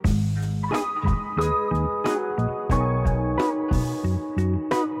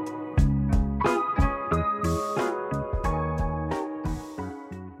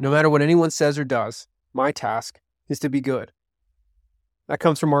No matter what anyone says or does, my task is to be good. That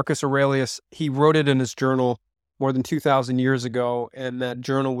comes from Marcus Aurelius. He wrote it in his journal more than 2,000 years ago, and that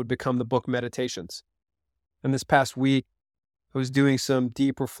journal would become the book Meditations. And this past week, I was doing some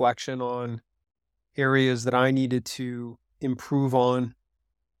deep reflection on areas that I needed to improve on.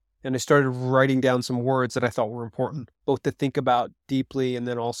 And I started writing down some words that I thought were important, both to think about deeply and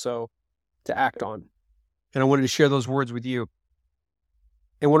then also to act on. And I wanted to share those words with you.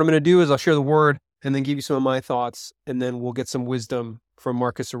 And what I'm going to do is I'll share the word and then give you some of my thoughts, and then we'll get some wisdom from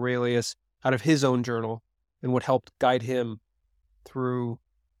Marcus Aurelius out of his own journal and what helped guide him through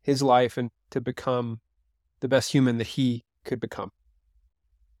his life and to become the best human that he could become.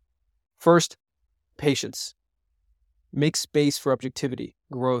 First, patience. Make space for objectivity,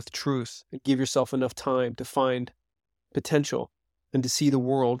 growth, truth, and give yourself enough time to find potential and to see the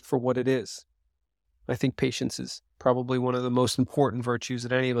world for what it is. I think patience is probably one of the most important virtues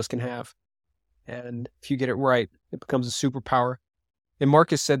that any of us can have. And if you get it right, it becomes a superpower. And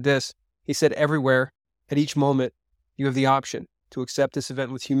Marcus said this. He said, everywhere, at each moment, you have the option to accept this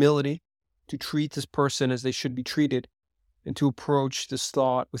event with humility, to treat this person as they should be treated, and to approach this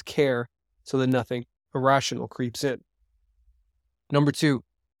thought with care so that nothing irrational creeps in. Number 2,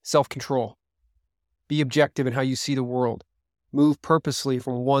 self-control. Be objective in how you see the world. Move purposely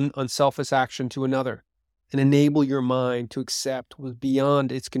from one unselfish action to another, and enable your mind to accept what is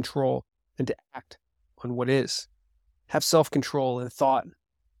beyond its control and to act on what is. Have self-control in thought,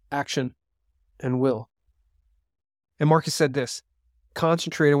 action, and will. And Marcus said this,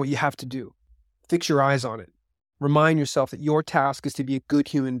 concentrate on what you have to do. Fix your eyes on it. Remind yourself that your task is to be a good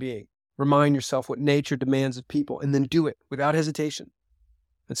human being. Remind yourself what nature demands of people, and then do it without hesitation.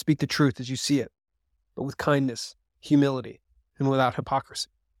 And speak the truth as you see it, but with kindness, humility, and without hypocrisy.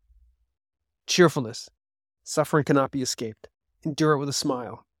 Cheerfulness. Suffering cannot be escaped. Endure it with a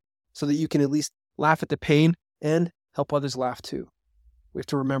smile, so that you can at least laugh at the pain and help others laugh too. We have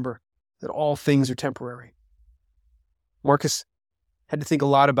to remember that all things are temporary. Marcus had to think a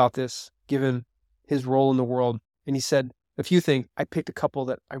lot about this, given his role in the world, and he said a few things. I picked a couple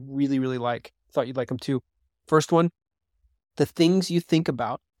that I really, really like. Thought you'd like them too. First one, the things you think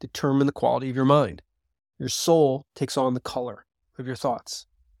about determine the quality of your mind. Your soul takes on the color of your thoughts.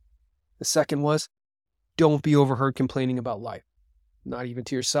 The second was, don't be overheard complaining about life, not even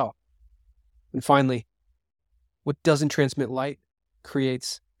to yourself. And finally, what doesn't transmit light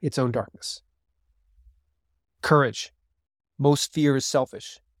creates its own darkness. Courage. Most fear is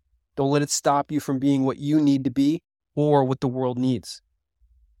selfish. Don't let it stop you from being what you need to be or what the world needs.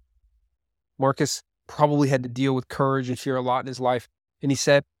 Marcus probably had to deal with courage and fear a lot in his life, and he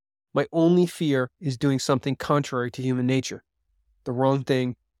said, my only fear is doing something contrary to human nature, the wrong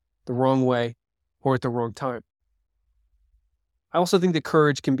thing, the wrong way, or at the wrong time. I also think that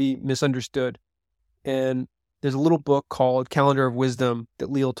courage can be misunderstood, and there's a little book called Calendar of Wisdom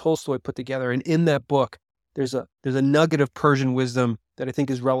that Leo Tolstoy put together, and in that book, there's a nugget of Persian wisdom that I think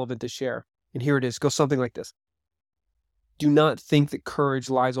is relevant to share. And here it is. It goes something like this. Do not think that courage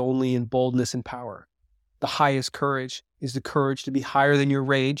lies only in boldness and power. The highest courage is the courage to be higher than your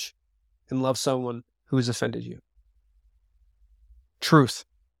rage and love someone who has offended you. Truth.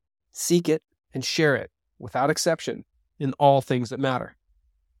 Seek it and share it without exception in all things that matter,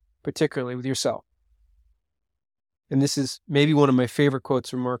 particularly with yourself. And this is maybe one of my favorite quotes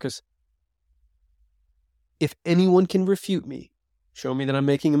from Marcus. If anyone can refute me, show me that I'm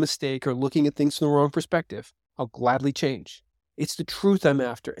making a mistake or looking at things from the wrong perspective, I'll gladly change. It's the truth I'm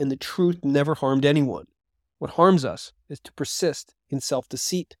after, and the truth never harmed anyone. What harms us is to persist in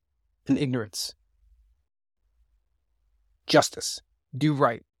self-deceit and ignorance. Justice. Do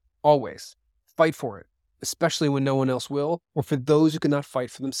right. Always. Fight for it, especially when no one else will, or for those who cannot fight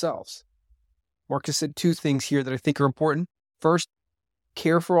for themselves. Marcus said 2 things here that I think are important. First,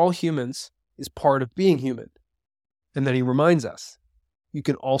 care for all humans is part of being human. And then he reminds us, you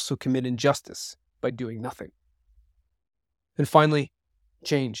can also commit injustice by doing nothing. And finally,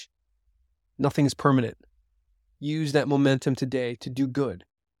 change. Nothing is permanent. Use that momentum today to do good,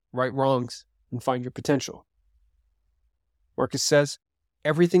 right wrongs, and find your potential. Marcus says,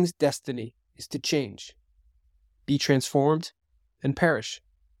 everything's destiny is to change, be transformed, and perish,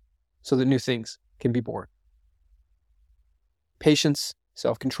 so that new things can be born. Patience,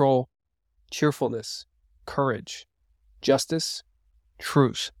 self-control, cheerfulness, courage, justice,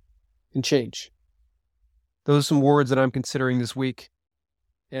 truth, and change. Those are some words that I'm considering this week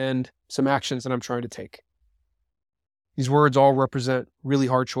and some actions that I'm trying to take. These words all represent really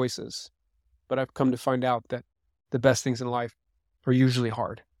hard choices, but I've come to find out that the best things in life are usually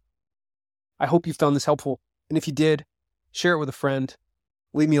hard. I hope you found this helpful, and if you did, share it with a friend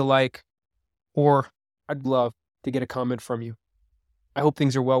leave me a like, or I'd love to get a comment from you. I hope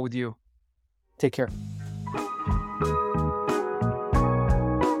things are well with you. Take care.